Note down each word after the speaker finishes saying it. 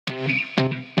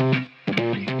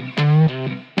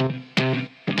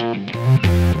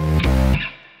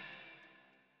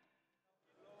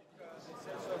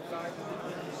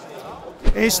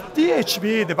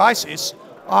STHV devices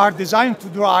are designed to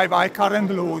drive high current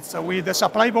loads with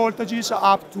supply voltages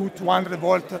up to 200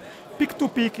 volt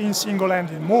peak-to-peak in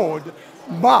single-handed mode,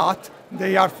 but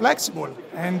they are flexible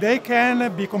and they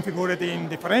can be configured in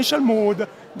differential mode,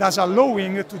 thus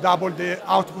allowing to double the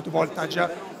output voltage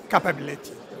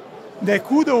capability. They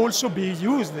could also be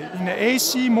used in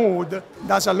AC mode,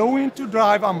 thus allowing to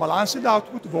drive unbalanced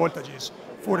output voltages,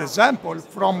 for example,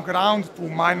 from ground to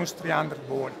minus 300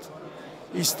 volt.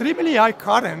 Extremely high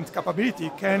current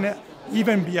capability can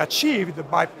even be achieved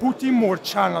by putting more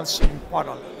channels in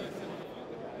parallel.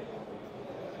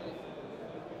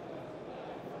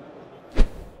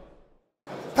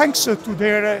 Thanks to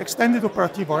their extended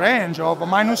operative range of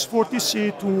minus 40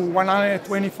 C to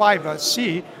 125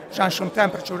 C junction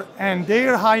temperature and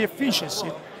their high efficiency,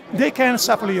 they can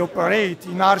safely operate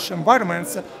in harsh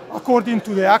environments according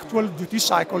to the actual duty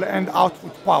cycle and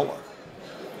output power.